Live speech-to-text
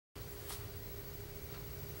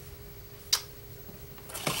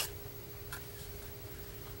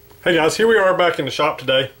Hey guys, here we are back in the shop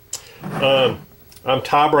today. I'm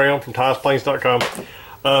Ty Brown from TysPlanes.com.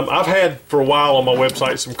 I've had for a while on my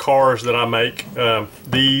website some cars that I make.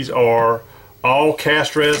 These are all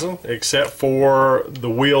cast resin except for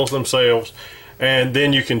the wheels themselves, and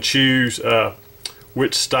then you can choose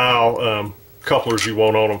which style couplers you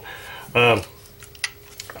want on them.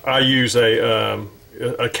 I use a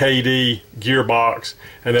KD gearbox,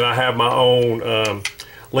 and then I have my own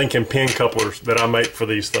link and pin couplers that I make for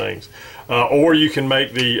these things. Or you can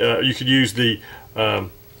make you could use the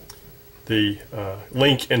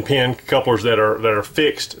link and pin couplers that are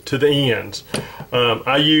fixed to the ends.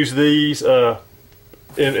 I use these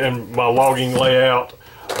in my logging layout.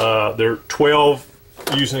 They're 12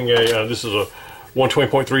 using this is a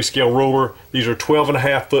 120.3 scale ruler. These are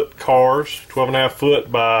 12.5 foot cars, 12.5 foot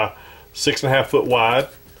by 6.5 foot wide.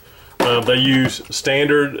 They use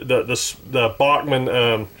standard the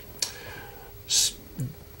Bachmann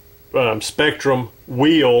Spectrum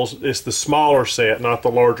wheels. It's the smaller set, not the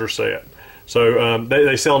larger set. So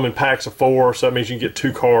they sell them in packs of 4, so that means you can get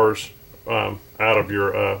 2 cars out of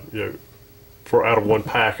your out of one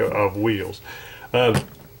pack of wheels.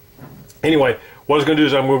 Anyway, what I was going to do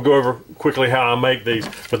is I'm going to go over quickly how I make these.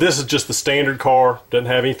 But this is just the standard car. Doesn't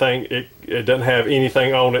have anything. It doesn't have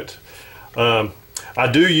anything on it. I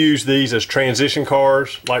do use these as transition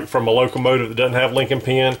cars, like from a locomotive that doesn't have link and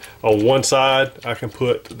pin. On one side, I can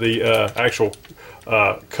put the actual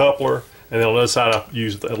coupler, and then on the other side, I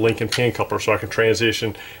use the link and pin coupler so I can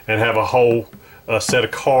transition and have a whole set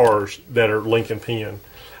of cars that are link and pin.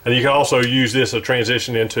 And you can also use this as a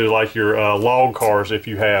transition into like your log cars if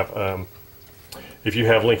you have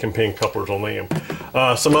link and pin couplers on them.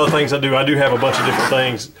 Some other things I do have a bunch of different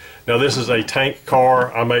things. Now this is a tank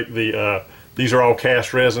car. I make these are all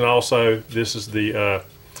cast resin also. This is the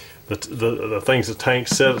things the tank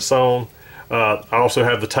sets on. I also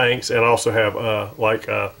have the tanks, and I also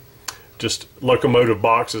have just locomotive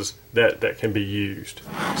boxes that can be used.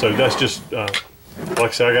 So that's just like I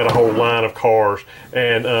said, I got a whole line of cars,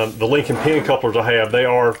 and the link and pin couplers I have, they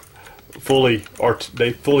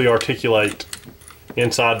fully articulate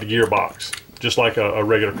inside the gearbox, just like a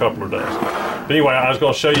regular coupler does. But anyway, I was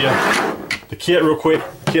going to show you the kit real quick.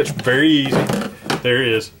 The kit's very easy. There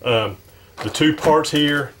is the 2 parts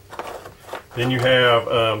here. Then you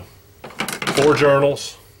have 4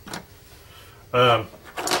 journals. I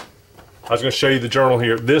was going to show you the journal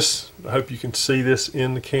here. This, I hope you can see this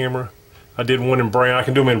in the camera. I did one in brown. I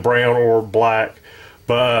can do them in brown or black.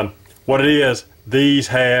 But what it is, these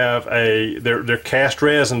have they're cast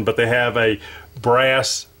resin, but they have a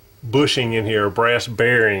brass bushing in here, a brass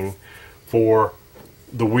bearing for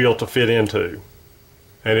the wheel to fit into,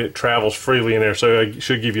 and it travels freely in there, so it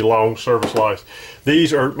should give you long service life.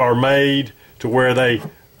 These are made to where they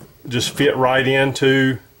just fit right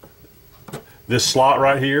into this slot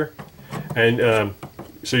right here, and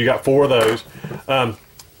so you got 4 of those.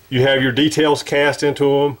 You have your details cast into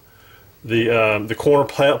them, the corner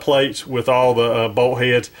plates with all the bolt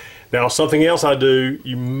heads. Now something else I do,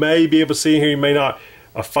 you may be able to see here, you may not.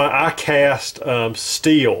 I cast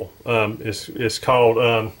steel. It's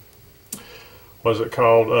called what is it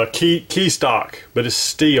called? Key stock, but it's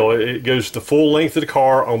steel. It goes the full length of the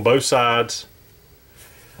car on both sides.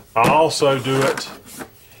 I also do it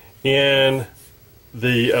in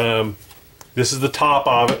the this is the top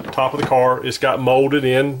of it, top of the car. It's got molded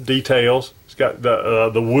in details. It's got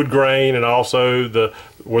the wood grain, and also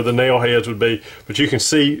where the nail heads would be. But you can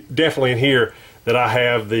see definitely in here that I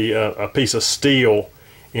have a piece of steel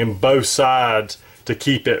in both sides to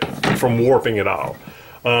keep it from warping at all.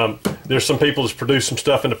 There's some people that's produced some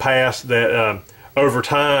stuff in the past that over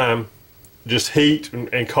time just heat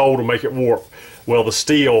and cold will make it warp. Well, the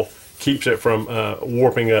steel keeps it from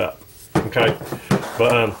warping up. Okay,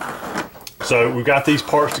 but so we've got these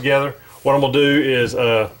parts together. What I'm gonna do is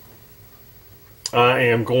I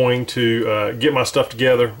am going to get my stuff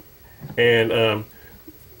together and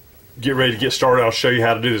get ready to get started. I'll show you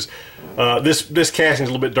how to do this. This casting is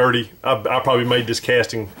a little bit dirty. I probably made this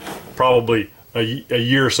casting probably a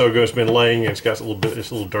year or so ago. It's been laying, and it's a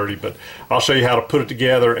little dirty, but I'll show you how to put it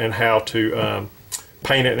together and how to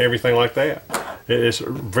paint it and everything like that. It's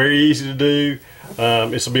very easy to do.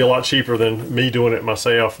 This will be a lot cheaper than me doing it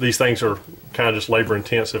myself. These things are kind of just labor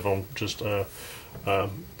intensive on just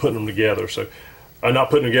putting them together. So not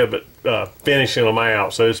putting them together, but finishing them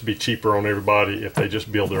out. So this would be cheaper on everybody if they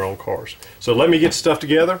just build their own cars. So let me get stuff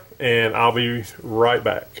together, and I'll be right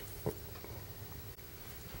back.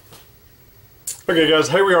 Okay guys,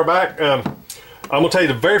 here we are back. I'm going to tell you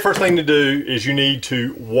the very first thing to do is you need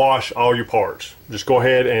to wash all your parts. Just go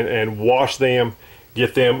ahead and wash them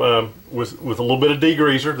get them with a little bit of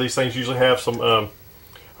degreaser. These things usually have some,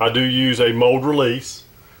 I do use a mold release,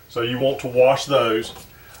 so you want to wash those.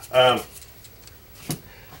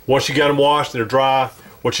 Once you got them washed and they're dry,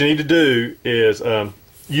 what you need to do is,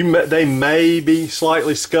 they may be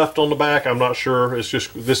slightly scuffed on the back. I'm not sure. It's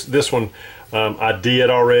just this one I did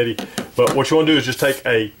already. But what you want to do is just take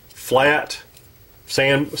a flat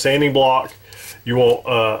sanding block. You want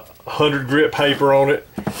 100 grit paper on it,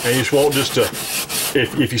 and you just want just to,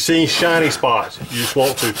 if you see shiny spots, you just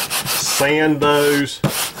want to sand those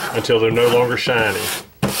until they're no longer shiny.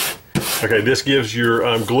 Okay, this gives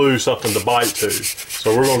your glue something to bite to.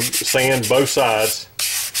 So we're going to sand both sides.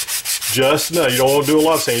 You don't want to do a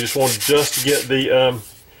lot of sanding. You just want to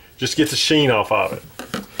get the sheen off of it.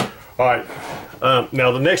 All right.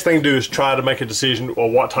 Now the next thing to do is try to make a decision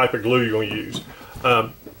on what type of glue you're going to use.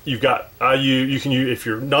 You can use, if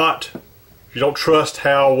you don't trust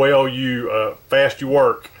how well fast you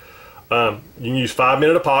work, you can use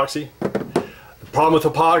 5-minute epoxy. The problem with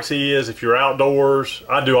epoxy is if you're outdoors,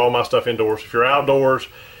 I do all my stuff indoors. If you're outdoors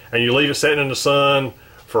and you leave it sitting in the sun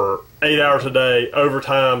for 8 hours a day, over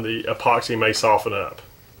time the epoxy may soften up.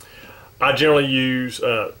 I generally use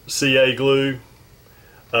CA glue.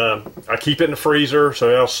 I keep it in the freezer, so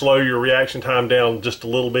that'll slow your reaction time down just a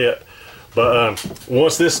little bit. But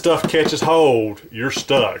once this stuff catches hold, you're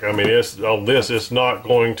stuck. I mean, it's not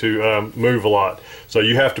going to move a lot. So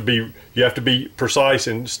you have to be precise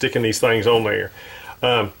in sticking these things on there.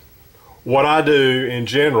 What I do in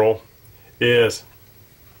general is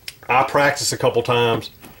I practice a couple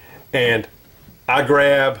times, and I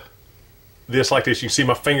grab this like this. You can see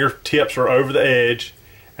my fingertips are over the edge,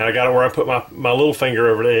 and I got it where I put my little finger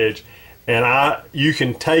over the edge. And you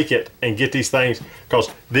can take it and get these things, because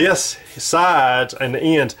this sides and the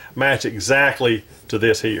ends match exactly to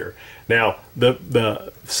this here. Now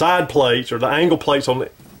the side plates, or the angle plates on the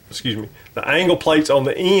angle plates on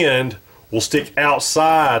the end will stick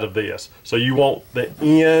outside of this. So you want the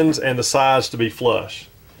ends and the sides to be flush.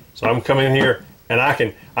 So I'm coming in here and I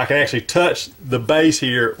can actually touch the base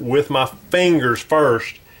here with my fingers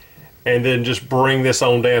first, and then just bring this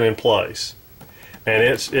on down in place. And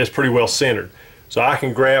it's pretty well centered. So I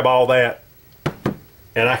can grab all that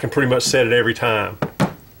and I can pretty much set it every time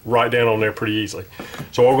right down on there pretty easily.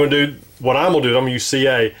 So what I'm going to do is I'm going to use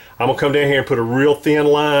CA. I'm going to come down here and put a real thin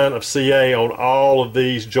line of CA on all of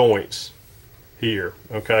these joints here.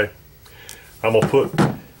 Okay, I'm going to put,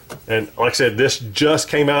 and like I said, this just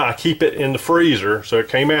came out. I keep it in the freezer, so it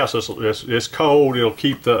came out, so it's cold. It'll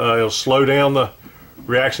keep it'll slow down the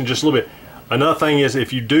reaction just a little bit. Another thing is,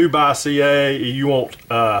 if you do buy CA, you want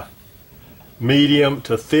medium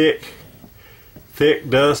to thick. Thick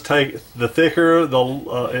does take, the thicker,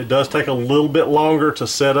 it does take a little bit longer to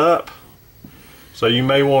set up. So you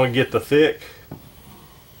may want to get the thick.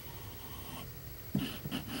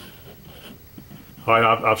 All right,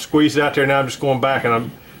 I've squeezed it out there. Now I'm just going back,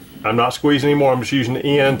 and I'm not squeezing anymore. I'm just using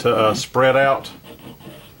the end to spread out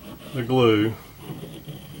the glue.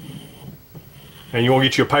 And you want to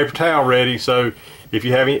get your paper towel ready, so if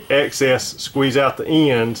you have any excess, squeeze out the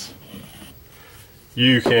ends,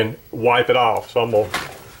 you can wipe it off. So I'm going to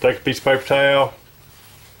take a piece of paper towel,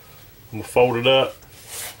 I'm going to fold it up.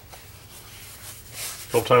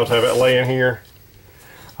 A couple times have it laying here.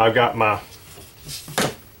 I got my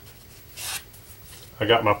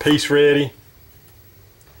piece ready.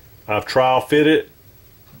 I've trial fitted it.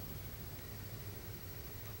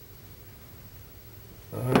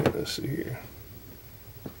 All right, let's see here.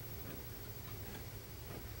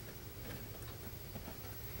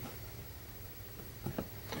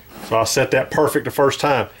 So I set that perfect the first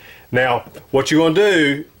time. Now, what you're going to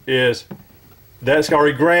do is, that's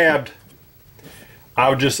already grabbed. I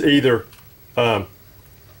would just either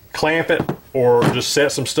clamp it, or just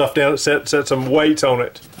set some stuff down, set some weights on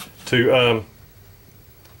it to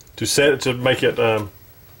set it to make it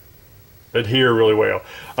adhere really well.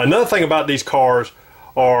 Another thing about these cars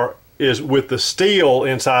is with the steel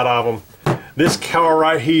inside of them. This car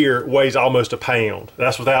right here weighs almost a pound.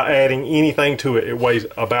 That's without adding anything to it. It weighs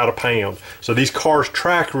about a pound. So these cars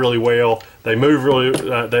track really well. They move really,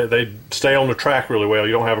 they stay on the track really well.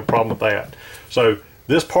 You don't have a problem with that. So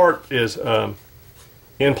this part is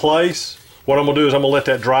in place. What I'm going to do is I'm going to let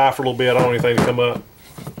that dry for a little bit. I don't want anything to come up.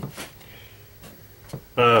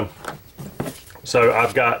 So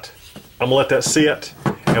I'm going to let that sit.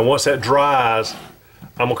 And once that dries,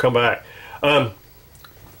 I'm going to come back.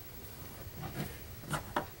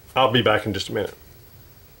 I'll be back in just a minute.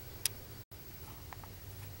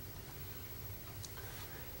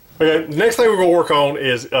 Okay, the next thing we're going to work on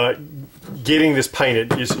is getting this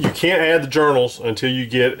painted. You can't add the journals until you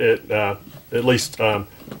get it at least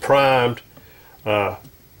primed.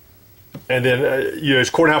 And then you know, it's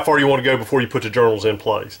according to how far you want to go before you put the journals in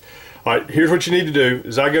place. All right, here's what you need to do: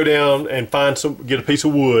 is I go down and get a piece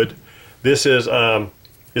of wood. This is a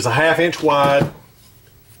 1/2 inch wide,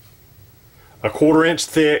 a 1/4 inch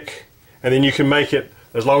thick, and then you can make it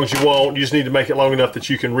as long as you want. You just need to make it long enough that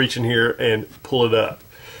you can reach in here and pull it up.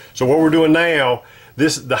 So what we're doing now, the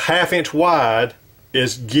 1/2 inch wide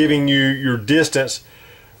is giving you your distance.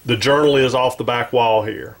 The journal is off the back wall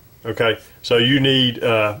here. Okay, so you need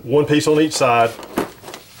one piece on each side,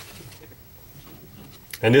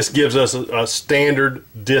 and this gives us a standard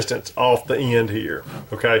distance off the end here.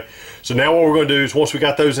 Okay, so now what we're going to do is, once we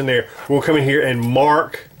got those in there, we're going to come in here and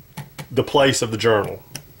mark the place of the journal.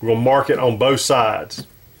 We're going to mark it on both sides.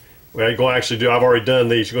 We're going to actually do, I've already done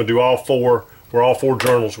these, you're going to do all four, where all 4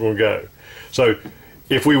 journals are going to go. So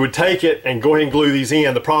if we would take it and go ahead and glue these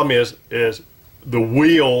in, the problem is the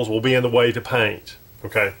wheels will be in the way to paint.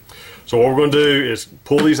 Okay, so what we're going to do is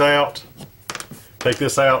pull these out, take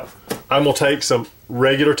this out. I'm going to take some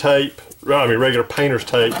regular tape, regular painter's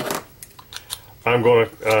tape. I'm going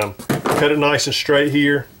to cut it nice and straight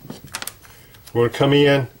here. We're going to come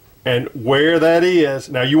in, and where that is,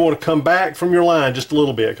 now you want to come back from your line just a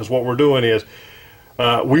little bit, because what we're doing is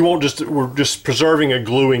we're just preserving a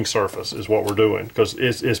gluing surface is what we're doing, because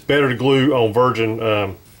it's better to glue on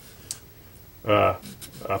virgin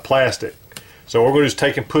plastic. So we're going to just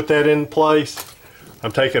take and put that in place.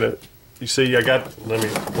 I'm taking it, you see, let me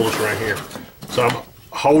pull this right here. So I'm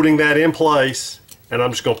holding that in place, and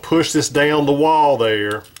I'm just going to push this down the wall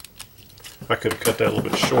there. I could have cut that a little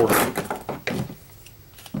bit shorter.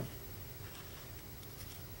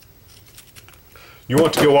 You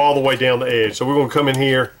want to go all the way down the edge. So we're going to come in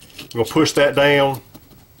here, we're going to push that down,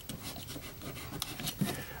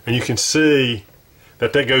 and you can see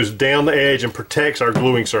that goes down the edge and protects our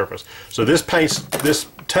gluing surface. So this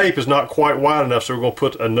tape is not quite wide enough, so we're going to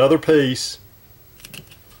put another piece,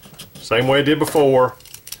 same way I did before,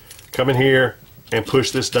 come in here and push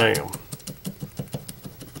this down.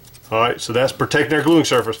 Alright, so that's protecting our gluing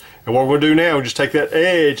surface. And what we're going to do now is just take that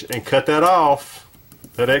edge and cut that off,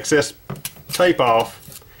 that excess tape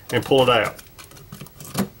off, and pull it out.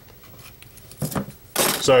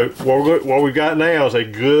 So what we've got now is a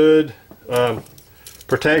good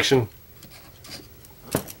protection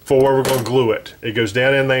for where we're going to glue it. It goes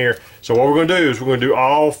down in there. So what we're going to do is we're going to do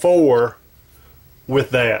all 4 with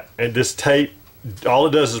that, and this tape, all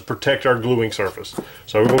it does is protect our gluing surface.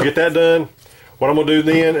 So we're going to get that done. What I'm going to do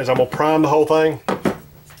then is I'm going to prime the whole thing.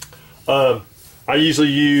 I usually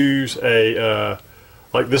use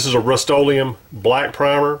like this is a Rust-Oleum black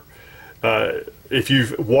primer. If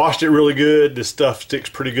you've washed it really good, this stuff sticks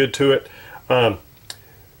pretty good to it.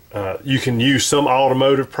 You can use some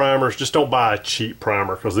automotive primers. Just don't buy a cheap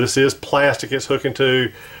primer, because this is plastic it's hooking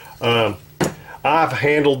to. I've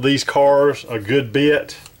handled these cars a good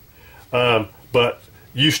bit, but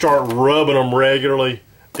you start rubbing them regularly,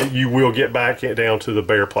 you will get back down to the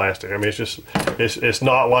bare plastic. I mean, it's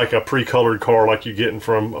not like a pre-colored car like you're getting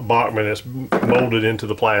from Bachman. It's molded into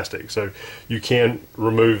the plastic, so you can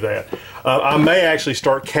remove that. I may actually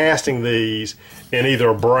start casting these in either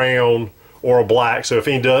a brown or a black, so if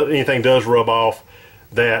anything does rub off,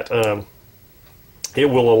 that it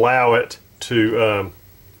will allow it to,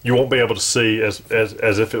 you won't be able to see as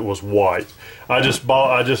if it was white. I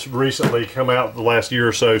just recently come out the last year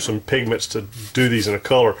or so some pigments to do these in a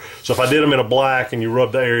color. So if I did them in a black and you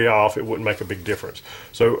rub the area off, it wouldn't make a big difference.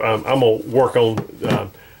 So I'm gonna work on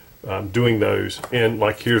doing those. And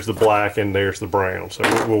like here's the black and there's the brown. So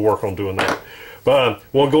we'll work on doing that. But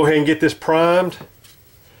we'll go ahead and get this primed.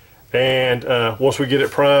 And once we get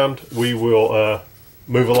it primed, we will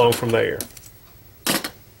move along from there.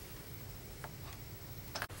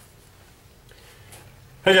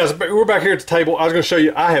 Hey guys, we're back here at the table. I was going to show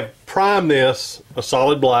you, I have primed this a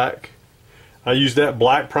solid black. I use that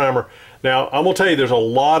black primer. Now, I'm going to tell you, there's a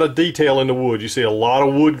lot of detail in the wood. You see a lot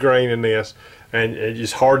of wood grain in this, and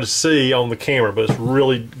it's hard to see on the camera, but it's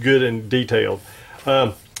really good and detailed.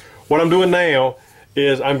 What I'm doing now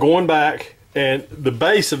is I'm going back, and the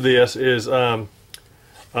base of this is, I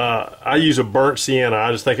use a burnt sienna.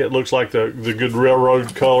 I just think it looks like the good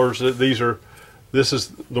railroad colors. This is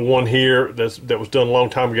the one here that was done a long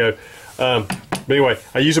time ago. But anyway,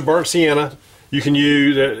 I use a burnt sienna. You can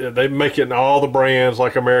use, they make it in all the brands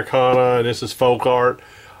like Americana, and this is Folk Art.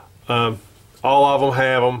 All of them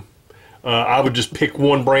have them. I would just pick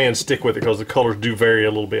one brand, stick with it, because the colors do vary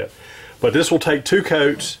a little bit. But this will take 2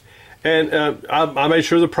 coats, and I made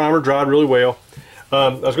sure the primer dried really well. I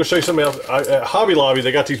was going to show you something else. At Hobby Lobby,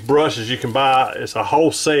 they got these brushes you can buy. It's a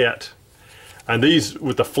whole set. And these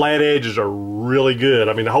with the flat edges are really good.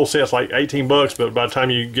 I mean, the whole set's like 18 bucks, but by the time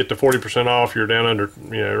you get to 40% off, you're down under,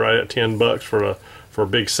 you know, right at 10 bucks for a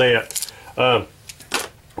big set. But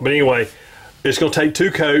anyway, it's going to take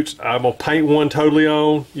 2 coats. I'm going to paint one totally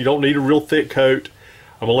on. You don't need a real thick coat.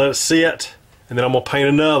 I'm going to let it sit, and then I'm going to paint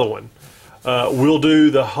another one. We'll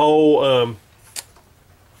do the whole,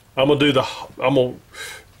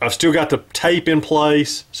 I've still got the tape in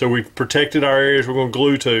place, so we've protected our areas we're going to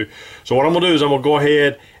glue to. So what I'm going to do is I'm going to go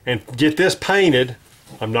ahead and get this painted.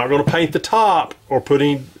 I'm not going to paint the top or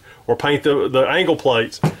paint the angle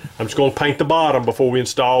plates. I'm just going to paint the bottom before we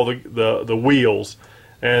install the wheels.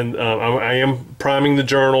 And I am priming the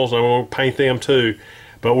journals. I'm going to paint them too.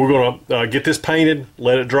 But we're going to get this painted,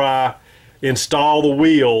 let it dry, install the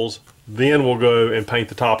wheels, then we'll go and paint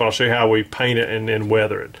the top. I'll show you how we paint it and then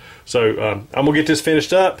weather it. So I'm going to get this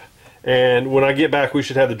finished up, and when I get back we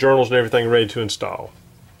should have the journals and everything ready to install.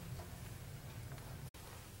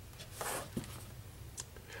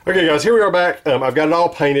 Okay guys, here we are back. I've got it all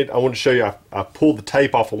painted. I want to show you, I pulled the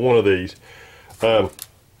tape off of one of these.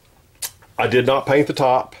 I did not paint the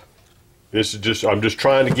top. This is just, I'm just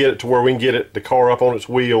trying to get it to where we can get the car up on its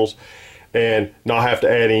wheels and not have to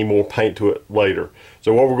add any more paint to it later.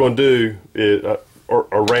 So what we're going to do is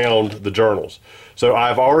around the journals. So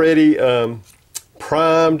I've already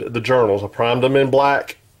primed the journals. I primed them in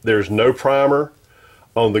black. There's no primer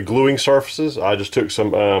on the gluing surfaces. I just took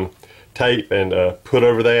some tape and put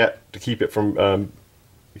over that to keep it from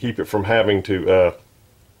having to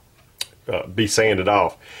be sanded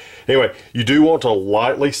off. Anyway, you do want to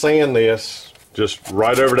lightly sand this, just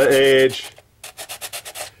right over the edge,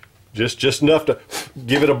 just enough to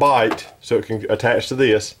give it a bite so it can attach to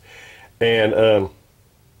this, and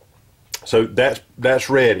so that's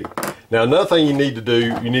ready. Now another thing you need to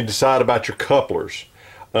do, you need to decide about your couplers.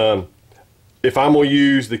 If I'm going to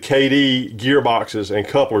use the KD gearboxes and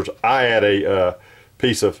couplers, I add a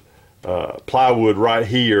piece of plywood right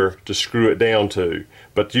here to screw it down to,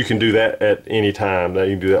 but you can do that at any time. Now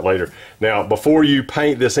you can do that later. Now before you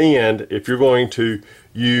paint this end, if you're going to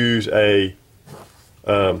use a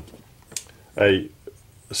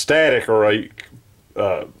static or a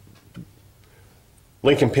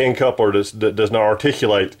Lincoln pin coupler that does not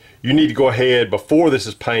articulate, you need to go ahead before this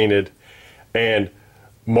is painted and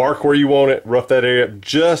mark where you want it, rough that area up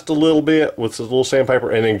just a little bit with a little sandpaper,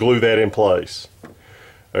 and then glue that in place.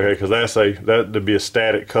 Okay, because that'd be a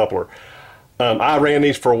static coupler. I ran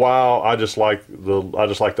these for a while. I just like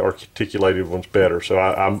the articulated ones better, so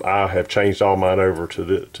I have changed all mine over to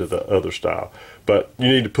the other style. But you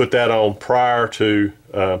need to put that on prior to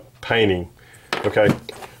painting. Okay,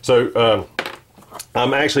 so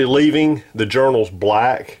I'm actually leaving the journals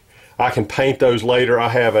black. I can paint those later. I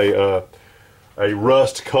have a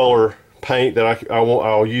rust color paint that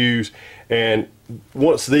I'll use, and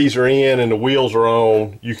once these are in and the wheels are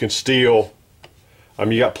on, you can still,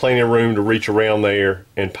 you got plenty of room to reach around there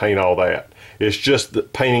and paint all that. It's just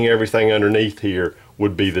that painting everything underneath here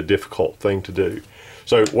would be the difficult thing to do.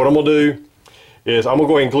 So what I'm going to do is I'm going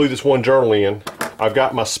to go ahead and glue this one journal in. I've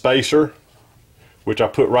got my spacer, which I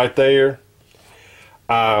put right there.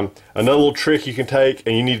 Another little trick you can take,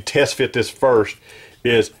 and you need to test fit this first,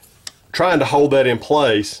 is trying to hold that in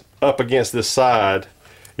place up against this side.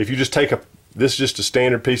 If you just take this is just a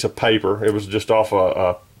standard piece of paper. It was just off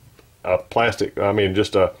a plastic,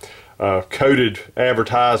 just a coated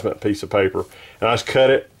advertisement piece of paper. And I just cut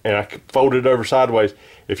it and I fold it over sideways.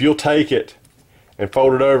 If you'll take it and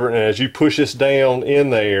fold it over, and as you push this down in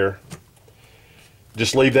there,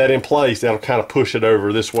 just leave that in place. That'll kind of push it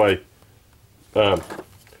over this way,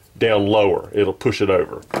 down lower. It'll push it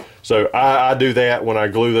over. So I do that when I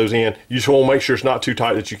glue those in. You just want to make sure it's not too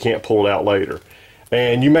tight that you can't pull it out later.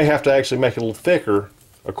 And you may have to actually make it a little thicker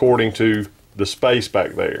according to the space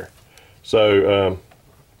back there. So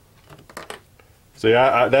see,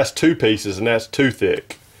 that's 2 pieces and that's too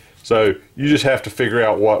thick. So you just have to figure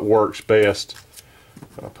out what works best.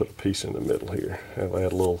 I'll put a piece in the middle here. I'll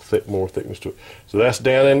add a little more thickness to it. So that's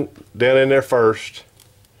down in there first.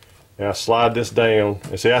 And I slide this down.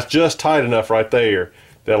 And see, that's just tight enough right there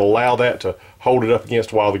that'll allow that to hold it up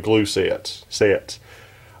against while the glue sets.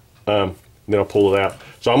 Then I'll pull it out.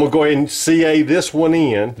 So I'm going to go ahead and CA this one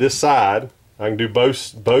in, this side. I can do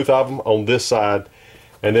both of them on this side.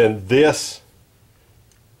 And then this,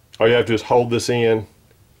 all you have to do is hold this in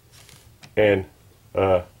and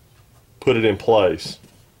put it in place.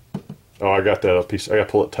 Oh, I got that piece. I got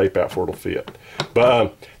to pull that tape out before it'll fit.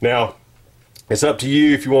 But now, it's up to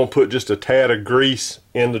you if you want to put just a tad of grease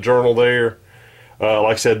in the journal there.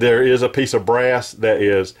 Like I said, there is a piece of brass that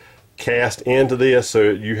is cast into this so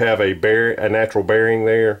you have a natural bearing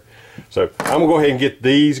there. So I'm gonna go ahead and get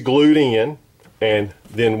these glued in, and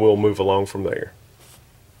then we'll move along from there.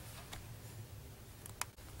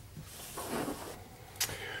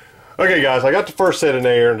 Okay guys, I got the first set in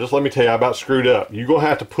there, and just let me tell you, I about screwed up. You're gonna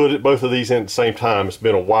have to put both of these in at the same time. It's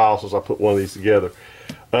been a while since I put one of these together.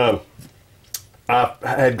 I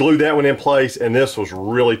had glued that one in place, and this was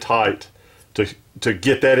really tight to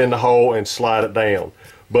get that in the hole and slide it down.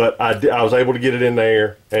 But I was able to get it in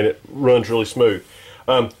there, and it runs really smooth.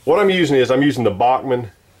 What I'm using the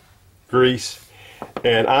Bachmann grease,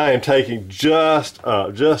 and I am taking just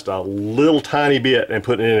a little tiny bit and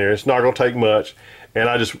putting it in there. It's not going to take much, and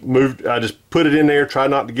I just put it in there, try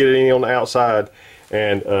not to get any on the outside,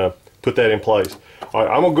 and put that in place. All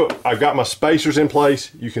right, I've got my spacers in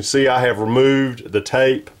place. You can see I have removed the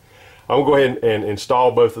tape. I'm gonna go ahead and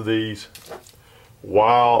install both of these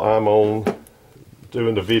while I'm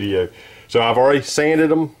doing the video. So I've already sanded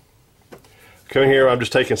them. Come here, I'm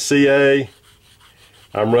just taking CA.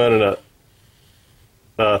 I'm running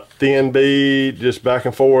a thin bead just back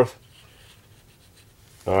and forth.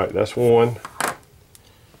 All right, that's one.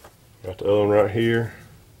 Got the other one right here.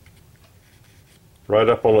 Right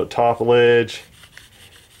up on the top ledge.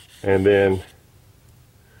 And then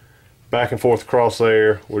back and forth across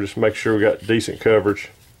there. We'll just make sure we got decent coverage.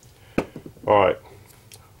 All right.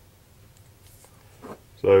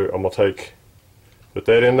 So I'm gonna put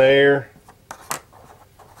that in there.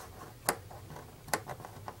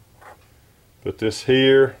 Put this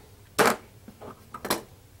here. And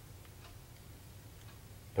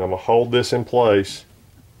I'm gonna hold this in place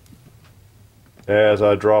as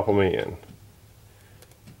I drop them in.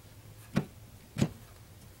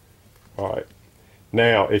 All right.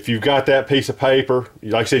 Now, if you've got that piece of paper,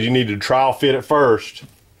 like I said, you need to trial fit it first.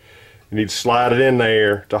 You need to slide it in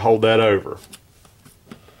there to hold that over.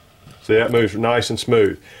 See, that moves nice and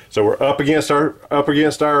smooth. So we're up against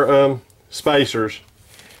our spacers,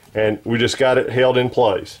 and we just got it held in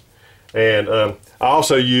place. And I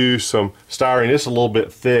also use some styrene. It's a little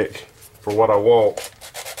bit thick for what I want.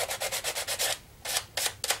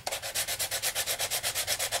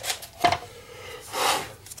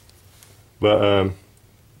 But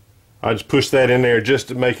I just push that in there just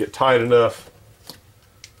to make it tight enough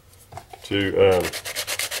to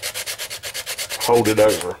hold it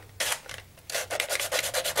over.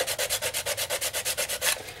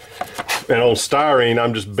 And on styrene,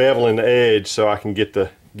 I'm just beveling the edge so I can get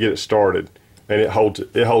it started, and it holds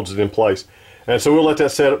it in place. And so we'll let that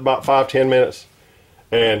set about 5-10 minutes,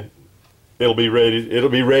 and it'll be ready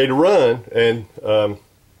to run. And but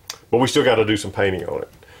we still got to do some painting on it.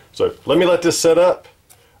 So let me let this set up,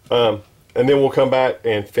 and then we'll come back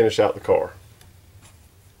and finish out the car.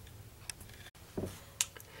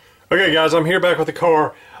 Okay guys, I'm here back with the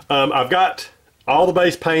car. I've got all the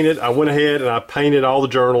base painted. I went ahead and I painted all the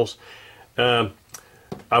journals. I've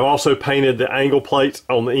also painted the angle plates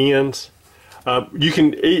on the ends.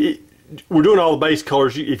 We're doing all the base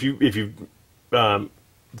colors. If you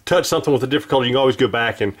touch something with a different color, you can always go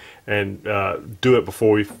back and do it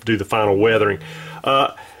before we do the final weathering.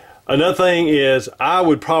 Another thing is, I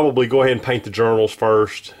would probably go ahead and paint the journals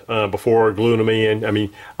first before gluing them in. I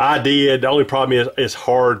mean, I did. The only problem is it's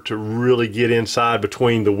hard to really get inside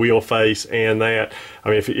between the wheel face and that. I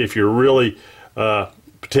mean, if you're really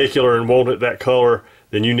particular and want it that color,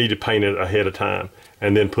 then you need to paint it ahead of time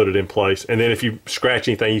and then put it in place. And then if you scratch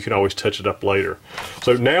anything, you can always touch it up later.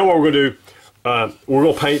 So now what we're going to do, we're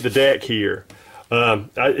going to paint the deck here.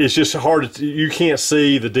 It's just hard you can't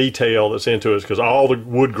see the detail that's into it because all the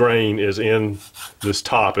wood grain is in this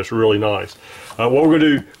top. It's really nice. What we're going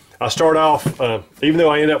to do, I start off, even though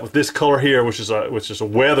I end up with this color here, which is a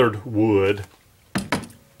weathered wood,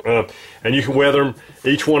 and you can weather them,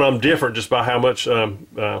 each one of them different just by how much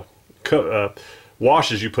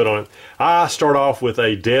washes you put on it. I start off with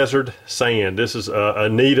a desert sand. This is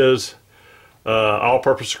Anita's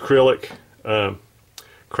all-purpose acrylic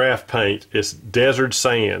craft paint. It's desert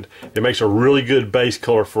sand. It makes a really good base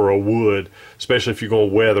color for a wood, especially if you're going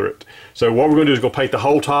to weather it. So what we're going to do is go paint the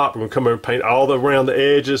whole top. We're going to come over and paint all around the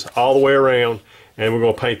edges, all the way around, and we're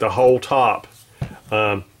going to paint the whole top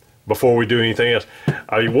before we do anything else.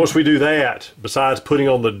 I mean, once we do that, besides putting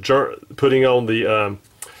on the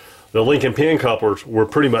Lincoln pin couplers, we're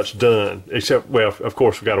pretty much done. Except, well, of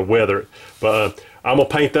course, we got to weather it. But I'm gonna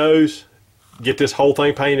paint those, get this whole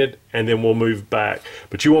thing painted, and then we'll move back.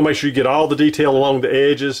 But you want to make sure you get all the detail along the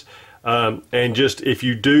edges, and just if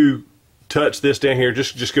you do touch this down here,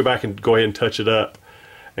 just go back and go ahead and touch it up.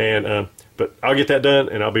 And but I'll get that done,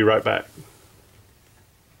 and I'll be right back.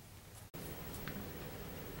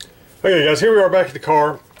 Okay guys, here we are back at the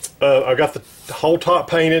car. I've got the whole top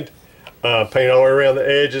painted, painted all the way around the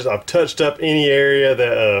edges. I've touched up any area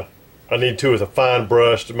that I need to with a fine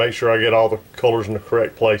brush to make sure I get all the colors in the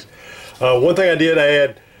correct place. One thing I did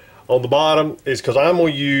add on the bottom is because I'm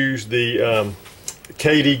going to use the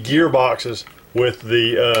KD gearboxes with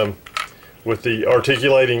the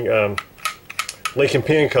articulating link and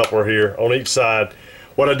pin coupler here on each side.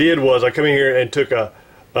 What I did was I come in here and took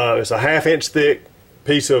it's a 1/2 inch thick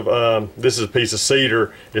piece of this is a piece of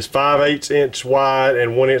cedar. It's 5/8 inch wide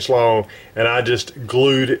and 1 inch long, and I just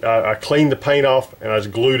glued it. I cleaned the paint off and I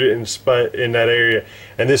just glued it in that area,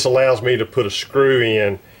 and this allows me to put a screw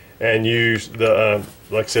in and use the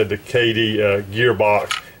like I said, the KD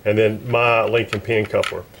gearbox, and then my link and pin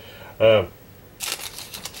coupler.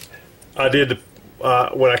 I did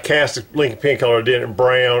when I cast the link and pin coupler, I did it in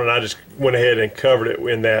brown, and I just went ahead and covered it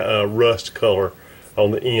in that rust color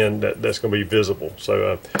on the end that's going to be visible.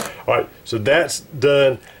 So all right, so that's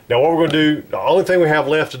done. Now what we're going to do, the only thing we have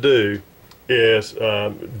left to do is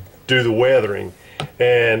do the weathering.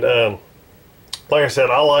 And like I said,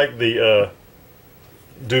 I like the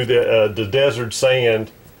desert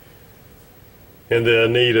sand and the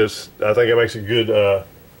Anitas. I think it makes a good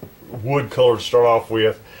wood color to start off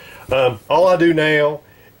with. All I do now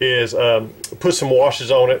is put some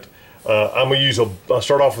washes on it. I'm going to use I'll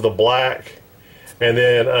start off with a black, and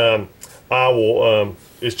then I will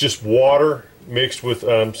it's just water mixed with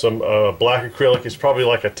some black acrylic. It's probably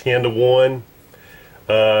like a 10 to 1.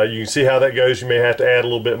 You can see how that goes. You may have to add a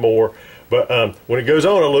little bit more, but when it goes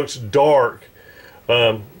on, it looks dark.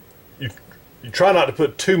 You try not to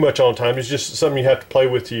put too much on time. It's just something you have to play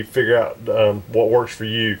with till you figure out what works for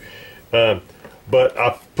you. But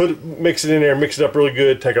I mix it in there, mix it up really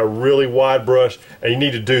good, take a really wide brush, and you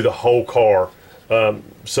need to do the whole car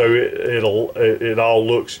so it all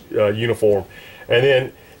looks uniform. And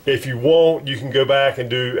then if you want, you can go back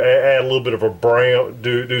and add a little bit of a brown,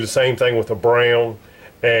 do the same thing with a brown,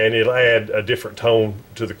 and it'll add a different tone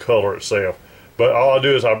to the color itself. But all I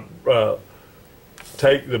do is I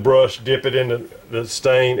take the brush, dip it in the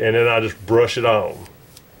stain, and then I just brush it on.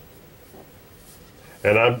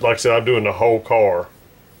 And like I said, I'm doing the whole car,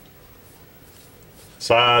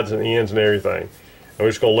 sides and ends and everything. I'm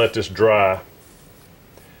just going to let this dry.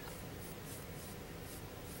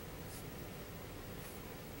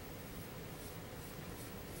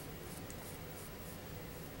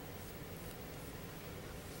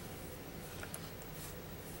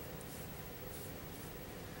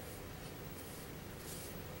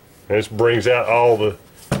 And this brings out all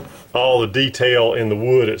the detail in the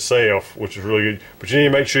wood itself, which is really good. But you need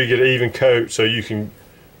to make sure you get an even coat so you can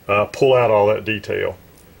pull out all that detail.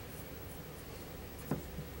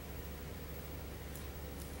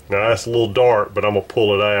 Now that's a little dark, but I'm going to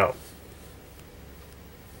pull it out.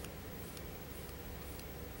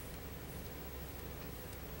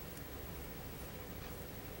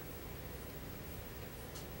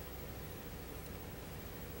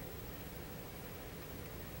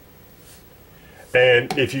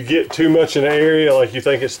 And if you get too much in the area, like you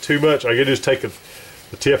think it's too much, I can just take the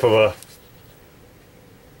tip of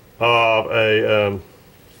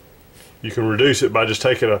you can reduce it by just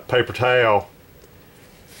taking a paper towel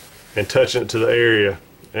and touching it to the area,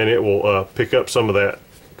 and it will pick up some of that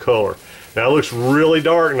color. Now it looks really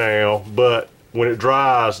dark now, but when it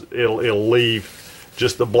dries, it'll leave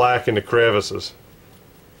just the black in the crevices.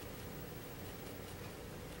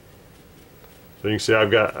 So you can see I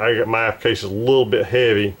got my application a little bit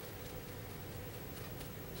heavy.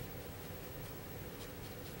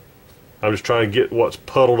 I'm just trying to get what's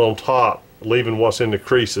puddled on top, leaving what's in the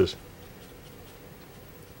creases.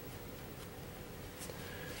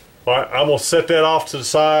 Alright, I'm going to set that off to the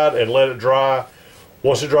side and let it dry.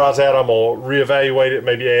 Once it dries out, I'm going to reevaluate it,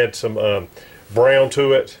 maybe add some brown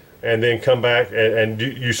to it, and then come back and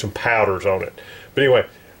use some powders on it. But anyway,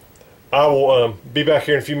 I will be back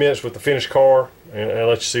here in a few minutes with the finished car and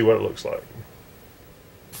let you see what it looks like.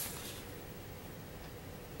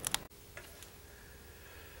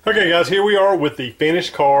 Okay guys, here we are with the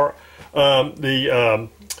finished car. The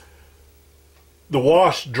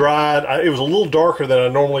wash dried. It was a little darker than I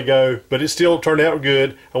normally go, but it still turned out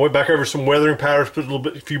good. I went back over some weathering powders, put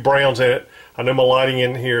a few browns in it. I know my lighting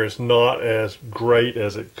in here is not as great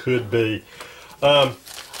as it could be. I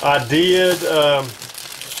did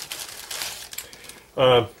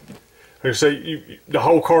like I say, the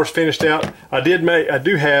whole car's finished out. I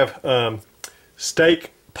do have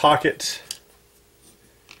stake pockets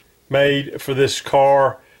made for this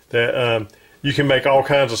car that you can make all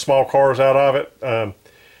kinds of small cars out of it.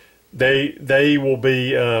 They will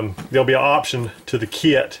be they'll be an option to the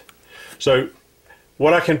kit. So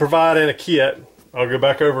what I can provide in a kit I'll go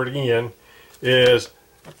back over it again, is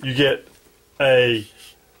you get the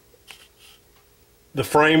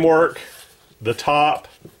framework, the top,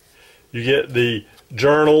 you get the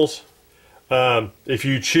journals. If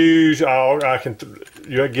you choose,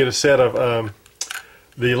 you get a set of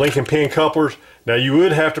the link and pin couplers. Now you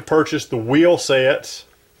would have to purchase the wheel sets,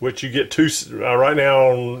 which you get two right now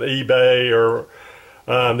on eBay, or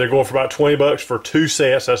they're going for about $20 for 2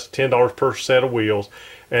 sets. That's $10 per set of wheels.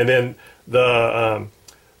 And then the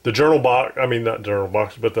journal box, I mean not journal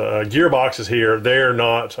box, but the gear boxes here, they're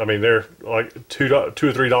not, I mean they're like $2 or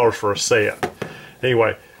 $3 for a set.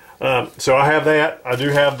 Anyway, so I have that. I do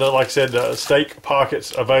have the, like I said, the stake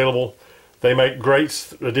pockets available. They make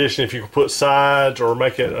great addition if you can put sides or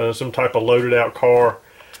make it some type of loaded out car.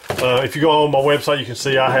 If you go on my website, you can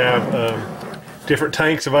see I have different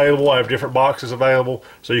tanks available. I have different boxes available,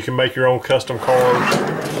 so you can make your own custom cars.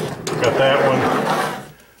 Got that one.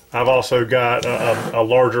 I've also got a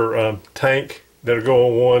larger tank that'll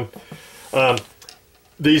go on one.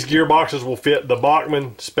 These gearboxes will fit the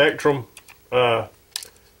Bachmann Spectrum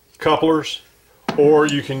couplers, or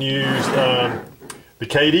you can use the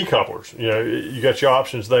KD couplers. You know, you got your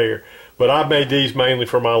options there. But I made these mainly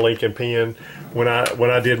for my Lincoln Pen when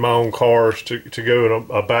I did my own cars to go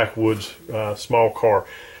in a Backwoods small car.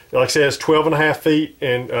 Like I said, it's 12.5 feet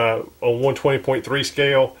and on 120.3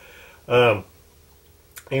 scale.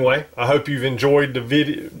 Anyway, I hope you've enjoyed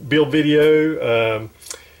the build video.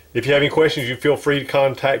 If you have any questions, you feel free to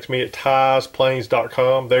contact me at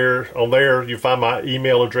tiesplanes.com. On there, you find my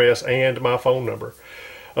email address and my phone number.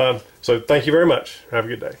 So thank you very much. Have a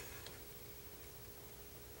good day.